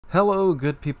Hello,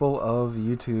 good people of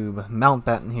YouTube.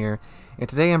 Mountbatten here, and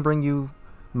today I'm bringing you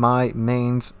my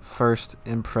Mainz first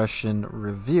impression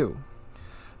review.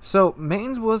 So,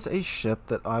 Mainz was a ship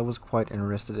that I was quite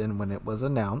interested in when it was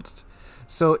announced.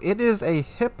 So, it is a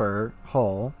hipper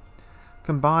hull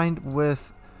combined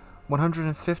with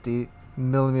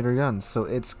 150mm guns. So,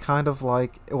 it's kind of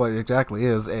like, well, it exactly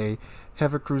is a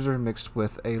heavy cruiser mixed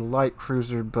with a light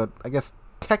cruiser, but I guess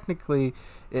technically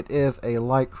it is a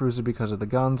light cruiser because of the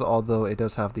guns, although it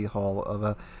does have the hull of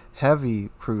a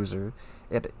heavy cruiser.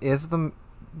 It is the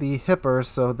hipper,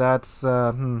 so that's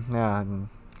going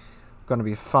to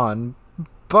be fun,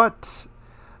 but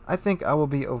I think I will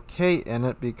be okay in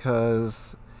it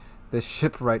because this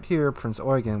ship right here, Prince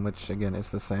Eugen, which again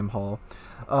is the same hull,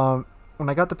 when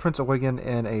I got the Prince Eugen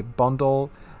in a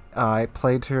bundle, I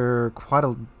played her quite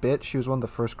a bit. She was one of the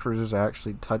first cruisers I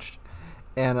actually touched,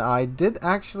 and I did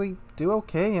actually do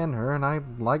okay in her, and I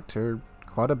liked her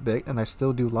quite a bit, and I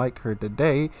still do like her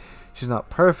today. She's not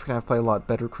perfect, and I've played a lot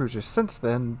better cruisers since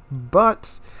then,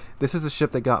 but this is a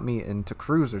ship that got me into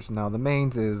cruisers. Now, the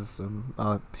Mainz is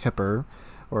a hipper,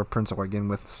 or Prince Eugen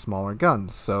with smaller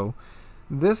guns, so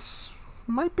this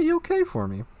might be okay for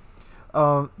me.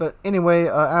 But anyway,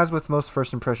 as with most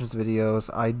first impressions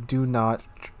videos, I do not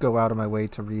go out of my way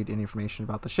to read any information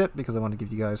about the ship because I want to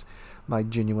give you guys my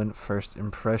genuine first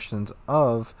impressions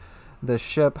of the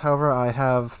ship. However, I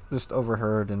have just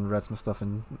overheard and read some stuff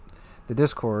in the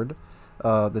Discord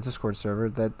server,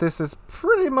 that this is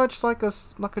pretty much like a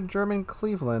German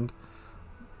Cleveland,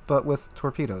 but with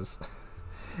torpedoes.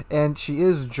 And she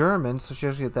is German, so she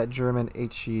actually has that German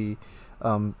HE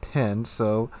pin,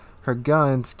 so her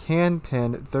guns can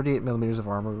pin 38mm of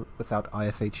armor without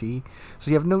IFHE, so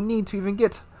you have no need to even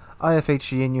get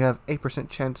IFHE, and you have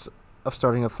 8% chance of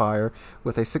starting a fire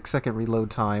with a 6-second reload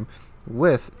time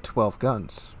with 12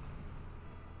 guns.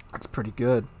 That's pretty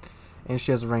good. And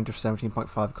she has a range of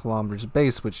 17.5 kilometers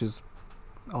base, which is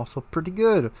also pretty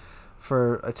good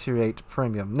for a Tier 8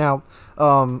 premium. Now,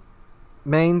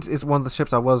 Mainz is one of the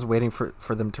ships I was waiting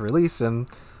for them to release, and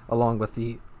along with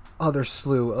the other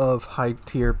slew of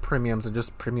high-tier premiums and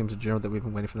just premiums in general that we've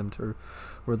been waiting for them to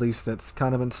release, that's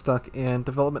kind of been stuck in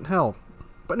development hell.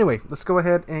 But anyway, let's go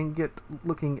ahead and get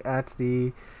looking at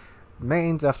the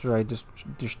Mainz after I just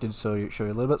did show you a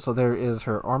little bit. So there is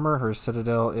her armor. Her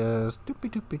citadel is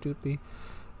doopy.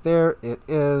 There it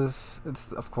is.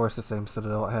 It's of course the same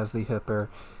citadel. It has the hipper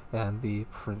and the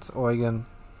Prince Eugen.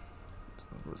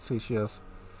 Let's see, she has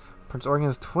Prince Eugen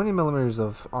has 20mm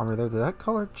of armor there. Did that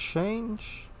color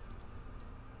change?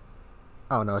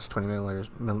 Oh no, it's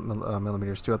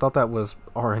 20mm too. I thought that was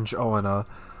orange on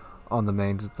the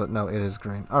Mainz, but no, it is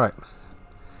green. All right.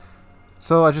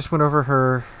 So I just went over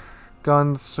her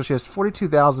guns. So she has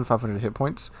 42,500 hit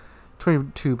points,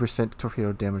 22%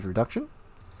 torpedo damage reduction.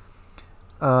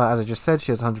 As I just said,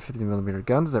 she has 150mm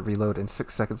guns that reload in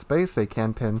 6 seconds base. They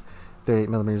can pin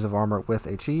 38mm of armor with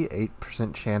HE,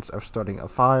 8% chance of starting a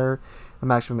fire, a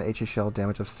maximum HE shell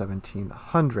damage of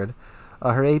 1,700.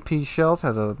 Her AP shells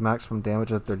has a maximum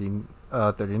damage of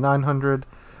 3,900,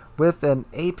 with an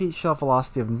AP shell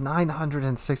velocity of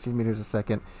 960 meters a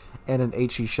second and an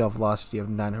HE shell velocity of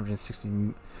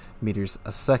 960 meters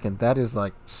a second. That is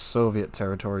like Soviet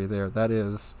territory there. That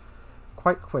is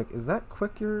quite quick. Is that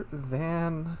quicker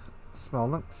than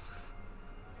Smolensk?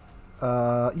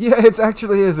 Yeah, it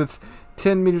actually is. It's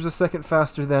 10 meters a second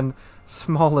faster than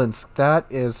Smolensk. That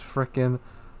is freaking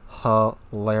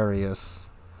hilarious.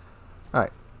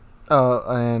 Alright.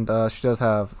 And she does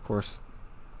have, of course,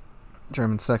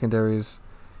 German secondaries.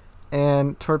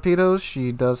 And torpedoes,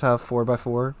 she does have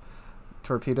 4x4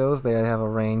 torpedoes. They have a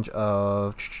range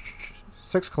of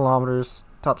 6 kilometers,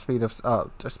 top speed of a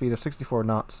speed of 64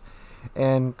 knots,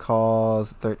 and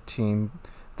cause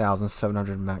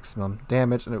 13,700 maximum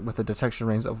damage, and with a detection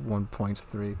range of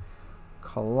 1.3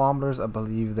 kilometers. I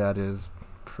believe that is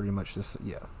pretty much this.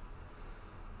 Yeah,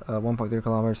 1.3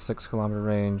 kilometers, 6 kilometer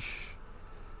range,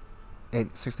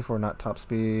 64 knot top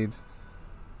speed.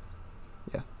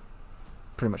 Yeah,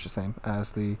 pretty much the same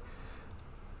as the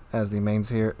Mainz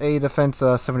here. A defense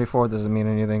 74 doesn't mean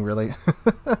anything really.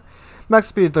 Max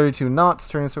speed 32 knots,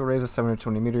 turning circle radius of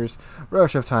 720 meters, rotor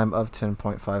shift time of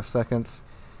 10.5 seconds,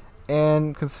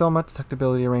 and concealment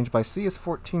detectability range by sea is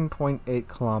 14.8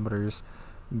 kilometers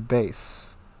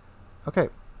base. Okay,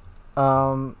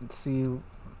 let's see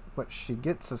what she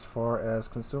gets as far as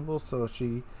consumables. So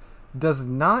she does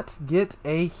not get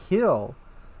a hill.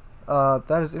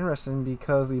 That is interesting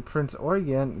because the Prince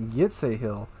Eugen gets a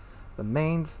hill. The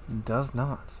Mainz does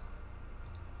not.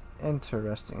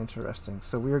 Interesting.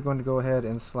 So we are going to go ahead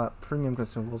and slap premium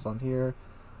consumables on here.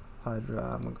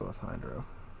 Hydra, I'm going to go with Hydro.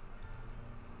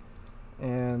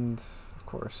 and of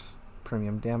course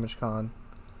premium damage con.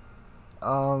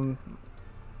 I'm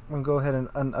gonna go ahead and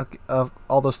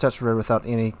all those tests were without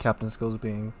any captain skills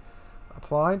being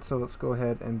applied, so let's go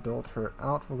ahead and build her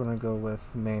out. We're gonna go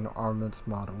with main armaments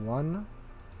mod 1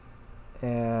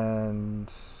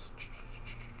 and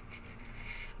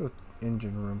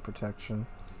engine room protection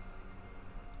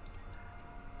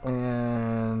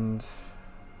and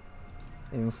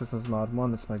aiming systems mod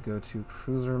 1. That's my go-to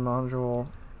cruiser module.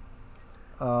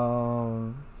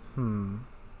 Do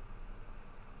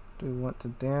we want to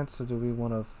dance or do we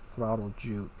want to throttle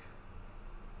juke?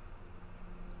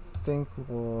 I think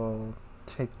we'll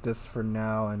take this for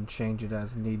now and change it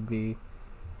as need be,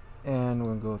 and we're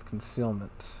gonna go with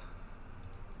concealment.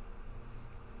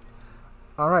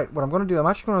 Alright, what I'm going to do, I'm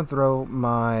actually going to throw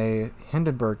my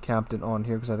Hindenburg captain on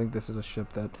here because I think this is a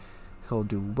ship that he'll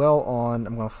do well on.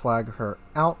 I'm going to flag her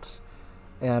out,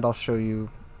 and I'll show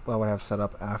you what I have set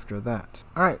up after that.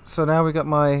 Alright, so now we got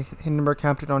my Hindenburg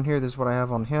captain on here. This is what I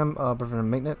have on him. Preventive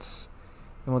maintenance,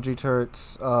 MLG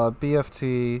turrets,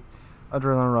 BFT,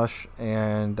 adrenaline rush,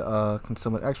 and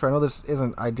concealment expert. I know this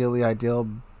isn't ideally ideal,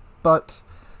 but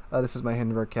this is my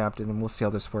Hindenburg captain, and we'll see how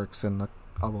this works, and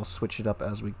I will switch it up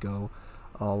as we go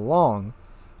along.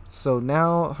 So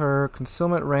now her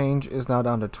concealment range is now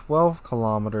down to 12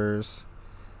 kilometers,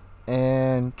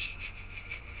 and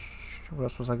what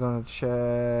else was I going to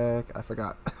check? I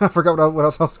forgot. I forgot what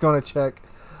else I was going to check.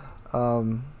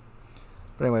 But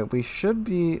anyway, we should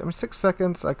be, 6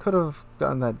 seconds. I could have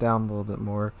gotten that down a little bit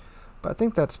more, but I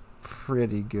think that's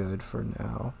pretty good for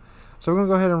now. So we're going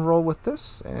to go ahead and roll with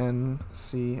this and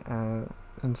see how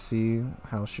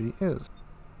she is.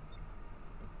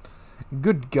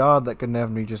 Good God, that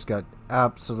Gnevny just got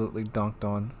absolutely dunked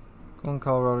on. When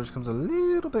Colorado just comes a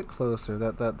little bit closer,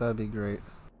 that'd be great.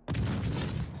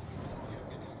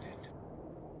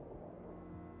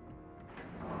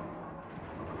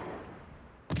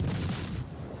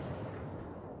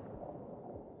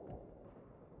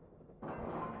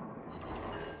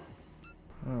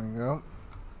 There we go.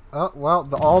 Oh wow,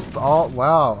 the alt,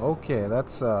 wow. Okay,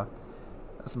 that's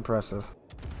impressive.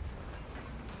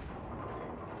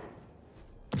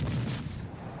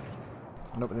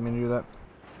 Nope, I didn't mean to do that.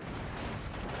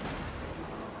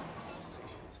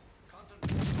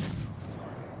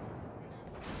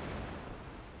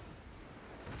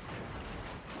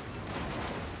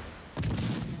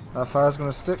 That fire's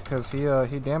gonna stick because he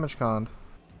damage conned.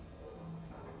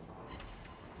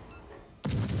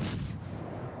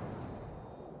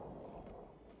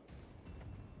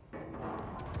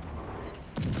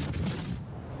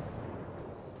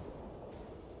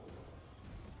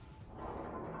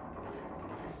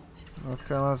 North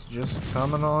Carolina's just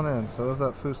coming on in. So is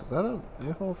that Fuso. Is that a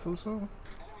whole Fuso?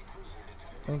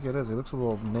 I think it is. He looks a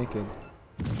little naked.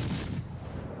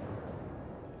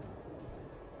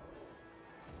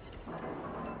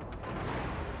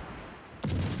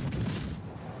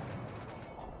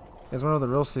 Here's one of the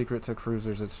real secret to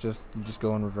cruisers. It's just you just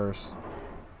go in reverse.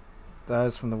 That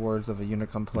is from the words of a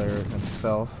Unicum player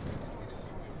himself,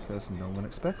 because no one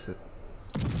expects it.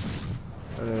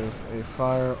 There is a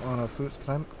fire on a food.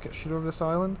 Can I shoot over this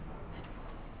island?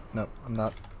 No, I'm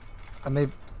not. I may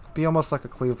be almost like a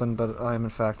Cleveland, but I am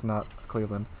in fact not a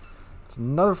Cleveland. It's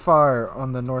another fire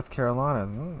on the North Carolina.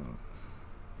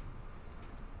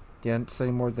 Again,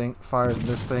 setting more fires in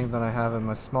this thing than I have in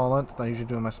my Smolensk. Than I usually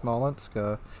do in my Smolensk.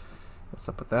 What's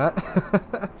up with that?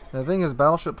 The thing is,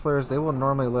 battleship players, they will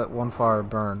normally let one fire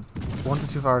burn. 1 to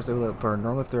 2 fires they will let burn,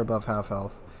 normally if they're above half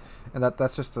health. And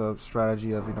that's just a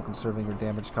strategy of, conserving your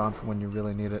damage con for when you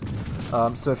really need it.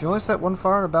 So if you only set 1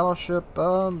 fire in a battleship,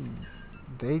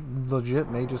 they legit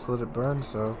may just let it burn,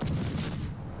 so...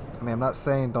 I mean, I'm not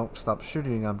saying don't stop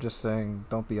shooting, I'm just saying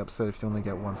don't be upset if you only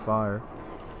get 1 fire.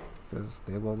 Because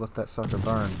they will let that sucker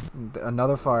burn.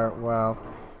 Another fire, wow.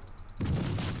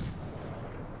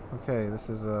 Okay, this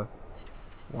is a...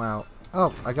 Wow.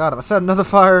 Oh, I got him. I set another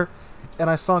fire, and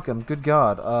I sunk him. Good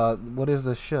God. What is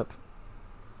this ship?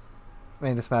 I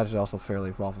mean, this match is also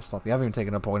fairly waffle sloppy. I haven't even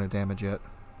taken a point of damage yet.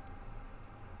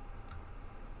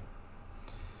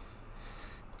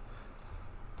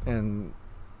 And...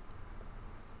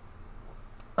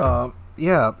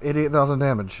 yeah, 88,000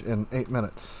 damage in 8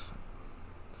 minutes.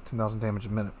 It's 10,000 damage a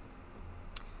minute.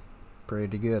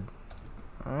 Pretty good.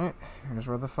 Alright, here's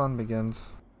where the fun begins.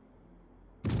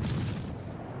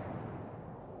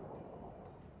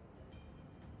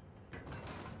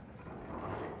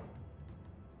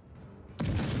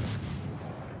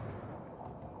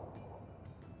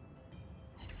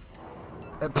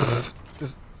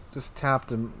 Just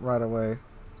tapped him right away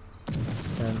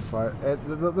and fired.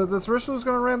 The Thrishel is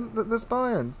gonna ram this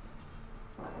Bayern.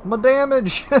 My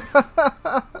damage!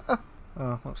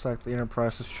 Oh, looks like the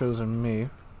Enterprise has chosen me.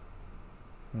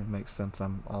 It makes sense,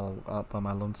 I'm all up by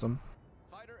my lonesome.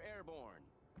 Fighter airborne.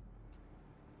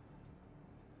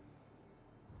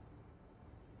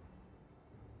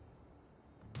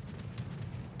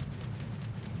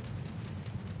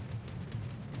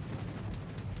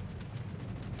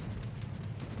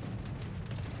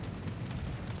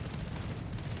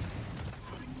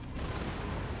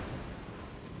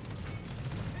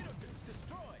 Torpedo tubes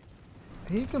destroyed.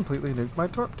 He completely nuked my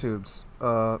torp tubes.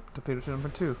 Torpedo tube number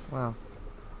 2. Wow.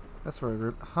 That's very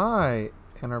rude. Hi,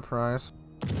 Enterprise.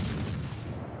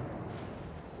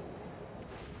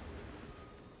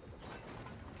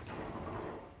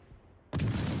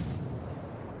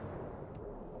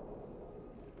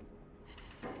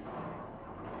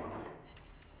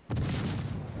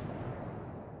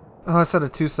 Oh, I set a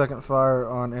 2-second fire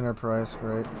on Enterprise.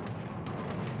 Great.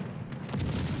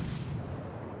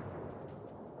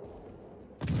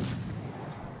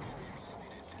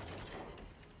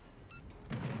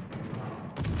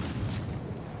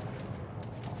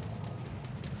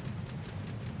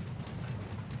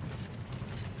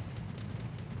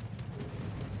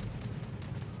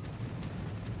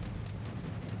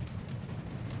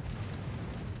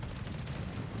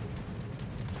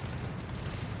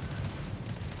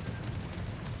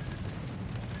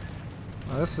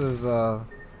 This is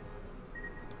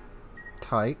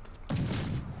tight.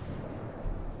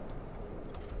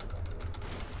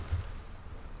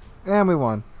 And we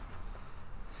won.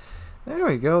 There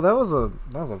we go. That was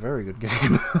a very good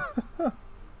game.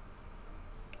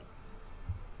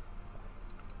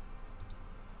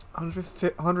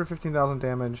 115,000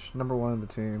 damage, number 1 in the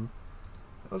team.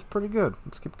 That was pretty good.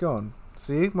 Let's keep going.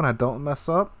 See, when I don't mess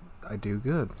up, I do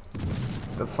good.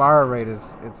 The fire rate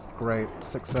it's great.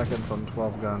 6 seconds on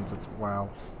 12 guns. It's wow.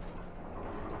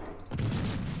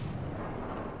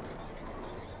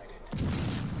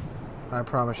 I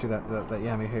promise you that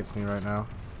Yami hates me right now.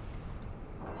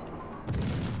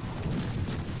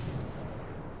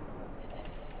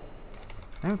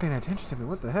 I haven't paying attention to me.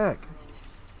 What the heck?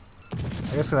 I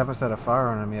guess because I haven't set a fire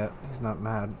on him yet. He's not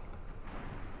mad.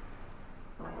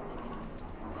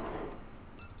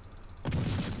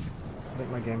 I think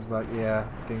my game's like, yeah,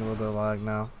 getting a little bit of lag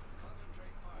now.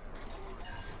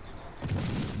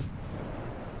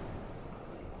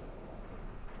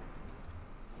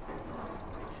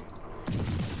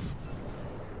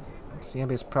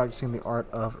 Yami is practicing the art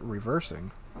of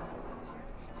reversing.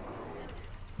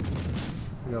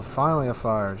 We go, finally a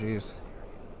fire, jeez.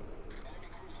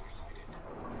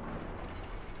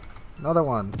 Another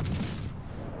one.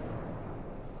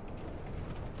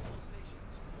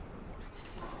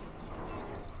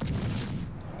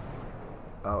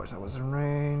 Oh, that was in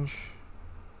range.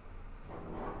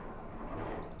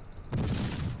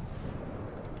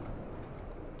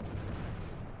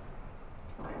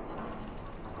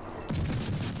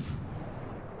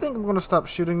 I think I'm gonna stop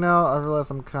shooting now. I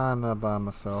realize I'm kinda by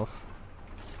myself.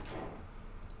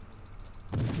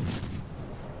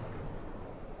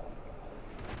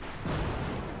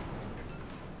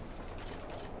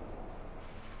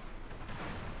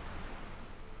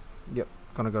 Yep,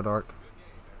 gonna go dark.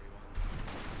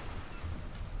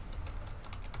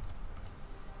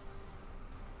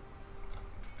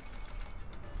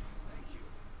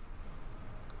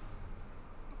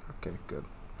 Okay, good.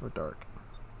 We're dark.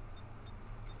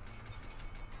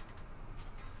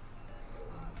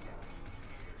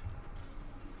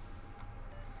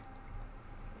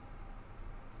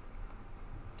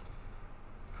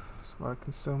 Swag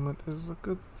concealment is a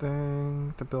good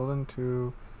thing to build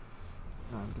into.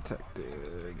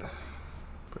 Undetected.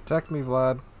 Protect me,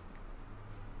 Vlad.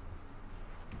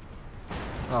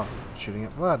 Oh, shooting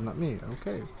at Vlad, not me.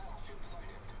 Okay.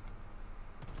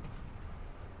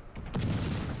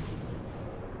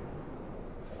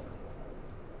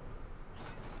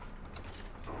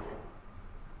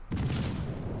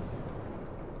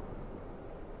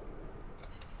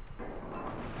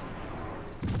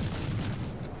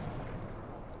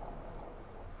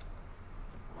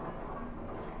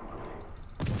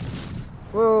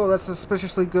 Whoa, that's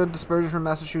suspiciously good dispersion from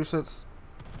Massachusetts.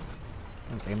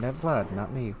 And it's aimed at Vlad,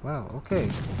 not me. Wow, okay.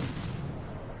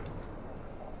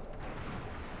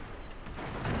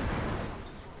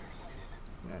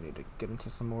 I need to get into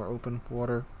some more open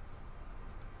water.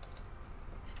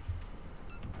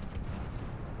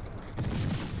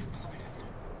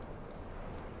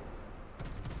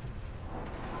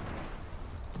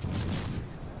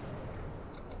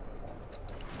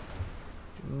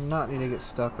 Do not need to get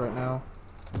stuck right now.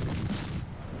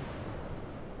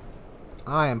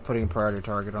 I am putting priority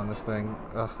target on this thing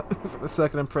for the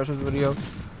second impressions video.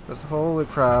 Because holy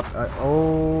crap!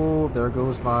 Oh, there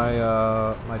goes my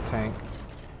my tank.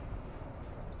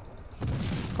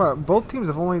 Both teams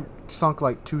have only sunk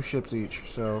like 2 ships each,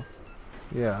 so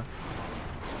yeah.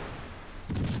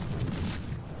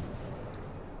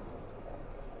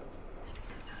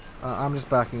 I'm just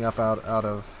backing up out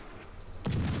of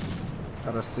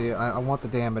sea. I want the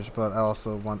damage, but I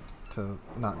also want to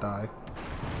not die.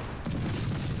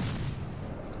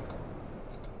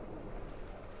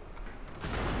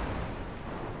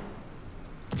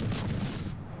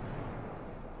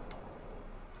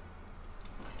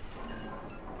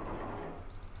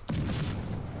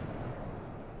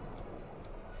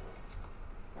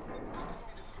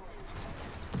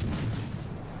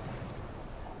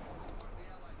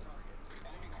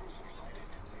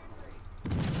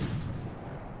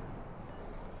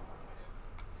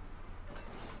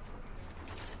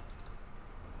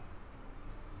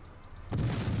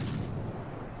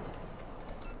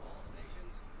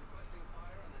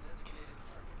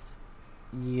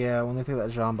 Yeah, when they take that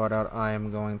Jean Bart out, I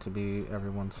am going to be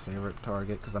everyone's favorite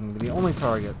target, because I'm going to be the only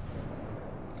target.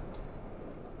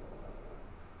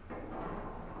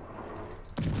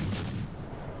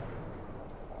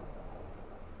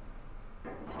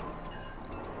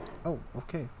 Oh,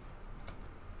 okay.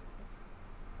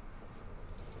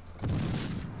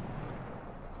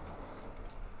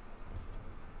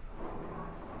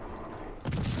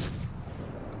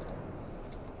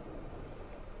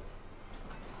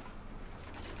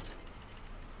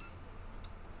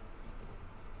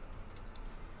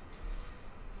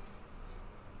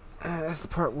 That's the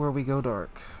part where we go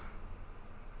dark.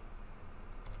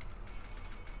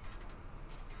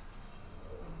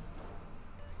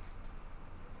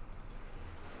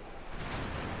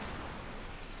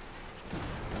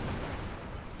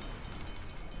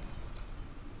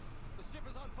 The ship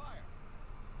is on fire.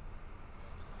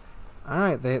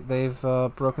 Alright, they've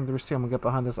broken through sea. I'm gonna get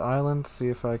behind this island, see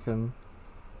if I can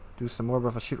do some more, but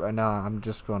if I shoot right now, I'm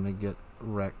just going to get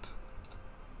wrecked.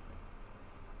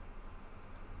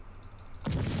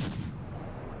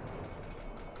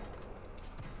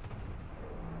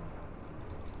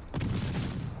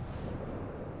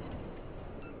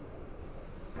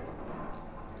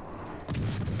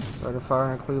 Started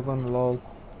firing at Cleveland, lol.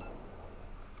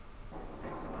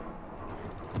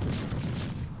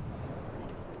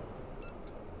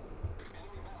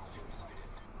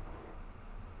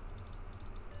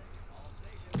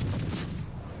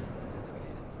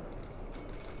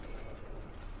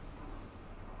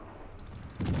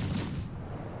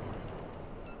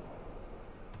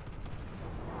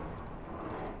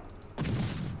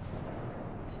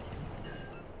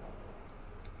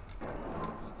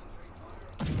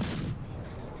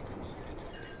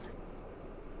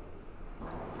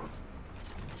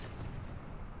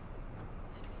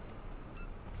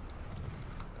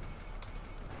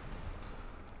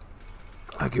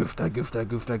 I goofed. I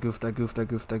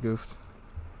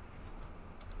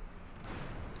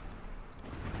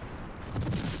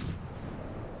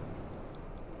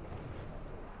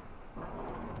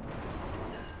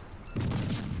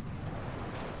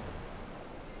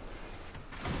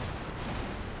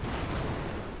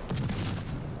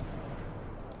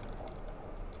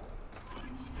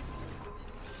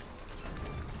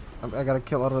got a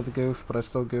kill out of the goof, but I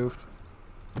still goofed.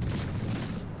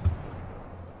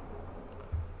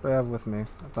 What do I have with me? A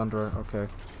Thunderer, okay.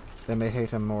 They may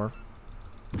hate him more.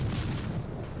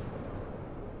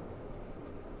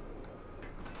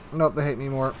 Nope, they hate me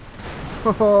more.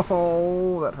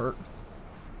 Oh, that hurt.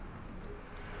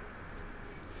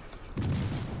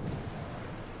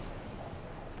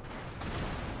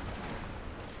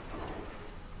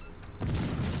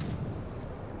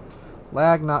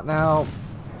 Lag, not now.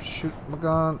 Shoot my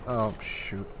gun. Oh,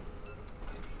 shoot.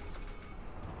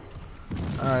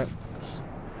 Alright.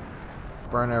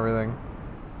 Burn everything.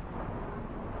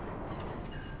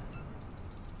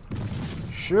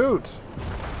 Shoot!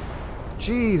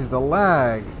 Jeez, the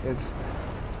lag. It's...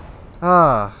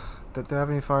 Did they have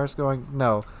any fires going?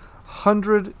 No.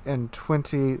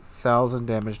 120,000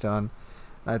 damage done.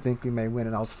 I think we may win.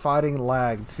 And I was fighting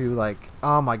lag too, like,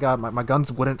 oh my god, my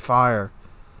guns wouldn't fire.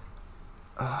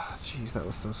 Jeez, that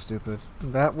was so stupid.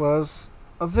 That was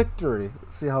a victory.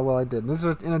 Let's see how well I did. This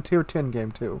is in a tier 10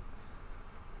 game too.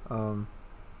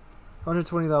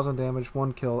 120,000 damage,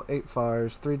 1 kill, 8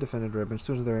 fires, 3 defended ribbons,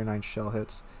 239 shell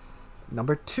hits.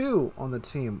 Number 2 on the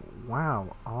team.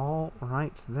 Wow. All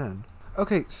right then.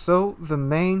 Okay, so the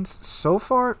mains so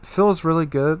far feels really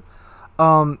good.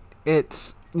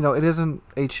 It's, you know, it is an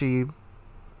HE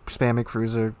spammy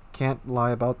cruiser. Can't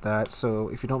lie about that. So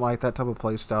if you don't like that type of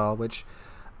playstyle, which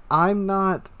I'm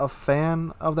not a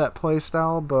fan of that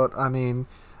playstyle, but I mean,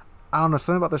 I don't know,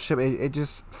 something about the ship, it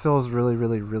just feels really,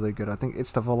 really, really good. I think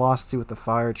it's the velocity with the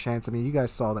fire chance. I mean, you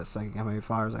guys saw that second, how many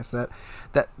fires I set.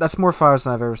 That's more fires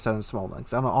than I've ever set in small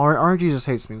links. I don't know, RNG just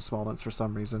hates me in small links for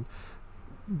some reason.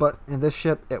 But in this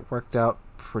ship, it worked out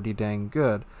pretty dang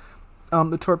good.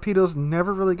 The torpedoes,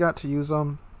 never really got to use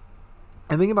them.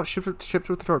 And thinking about ships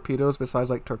with torpedoes, besides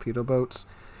like torpedo boats,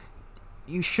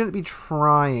 you shouldn't be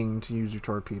trying to use your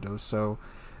torpedoes, so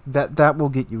that will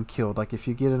get you killed. Like if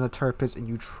you get in a turpits and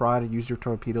you try to use your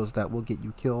torpedoes, that will get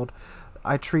you killed.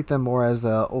 I treat them more as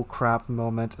a oh crap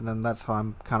moment, and then that's how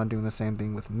I'm kind of doing the same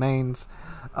thing with Mainz.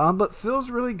 But feels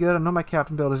really good. I know my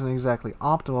captain build isn't exactly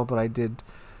optimal, but I did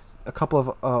a couple of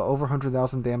over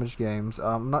 100,000 damage games.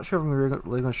 I'm not sure if I'm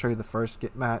really going to show you the first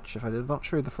match. If I don't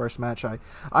show you the first match,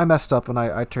 I messed up and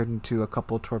I turned into a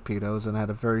couple of torpedoes and I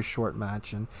had a very short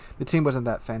match, and the team wasn't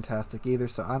that fantastic either,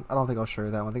 so I don't think I'll show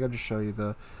you that one. I think I'll just show you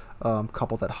the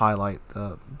couple that highlight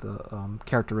the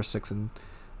characteristics and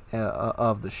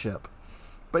of the ship.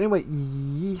 But anyway,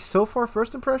 so far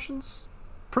first impressions,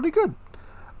 pretty good.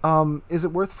 Is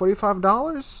it worth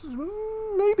 $45?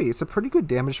 Maybe. It's a pretty good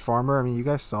damage farmer. I mean, you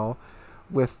guys saw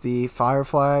with the fire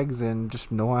flags and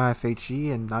just no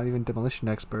IFHE and not even demolition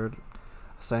expert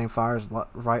setting fires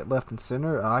right, left, and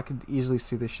center. I could easily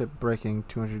see the ship breaking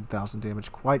 200,000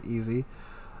 damage quite easy.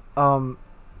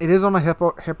 It is on a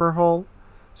hipper hull,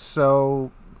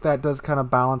 so that does kind of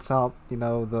balance out, you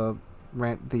know, the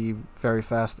very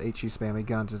fast HE spammy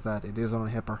guns, is that it is on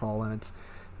a hipper hull and it's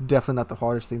definitely not the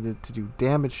hardest thing to do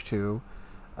damage to.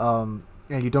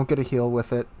 And you don't get a heal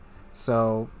with it,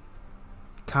 so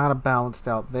kind of balanced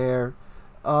out there.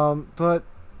 But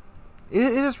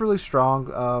it is really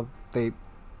strong. They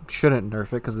shouldn't nerf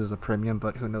it because it is a premium,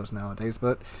 but who knows nowadays.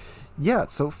 But yeah,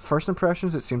 so first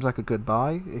impressions, it seems like a good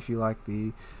buy. If you like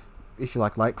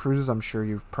light cruisers, I'm sure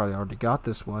you've probably already got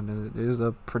this one, and it is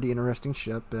a pretty interesting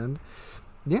ship. And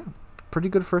yeah, pretty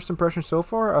good first impression so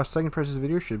far. Our second impressions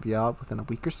video should be out within a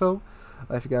week or so.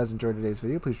 If you guys enjoyed today's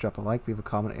video, please drop a like, leave a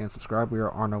comment, and subscribe. We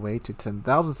are on our way to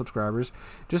 10,000 subscribers.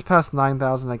 Just past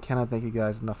 9,000. I cannot thank you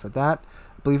guys enough for that.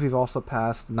 I believe we've also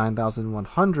passed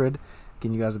 9,100.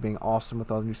 Again, you guys are being awesome with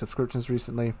all the new subscriptions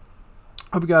recently.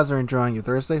 Hope you guys are enjoying your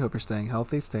Thursday. Hope you're staying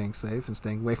healthy, staying safe, and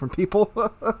staying away from people.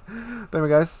 But anyway,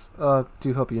 guys,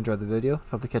 do hope you enjoyed the video.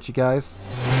 Hope to catch you guys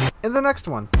in the next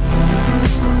one.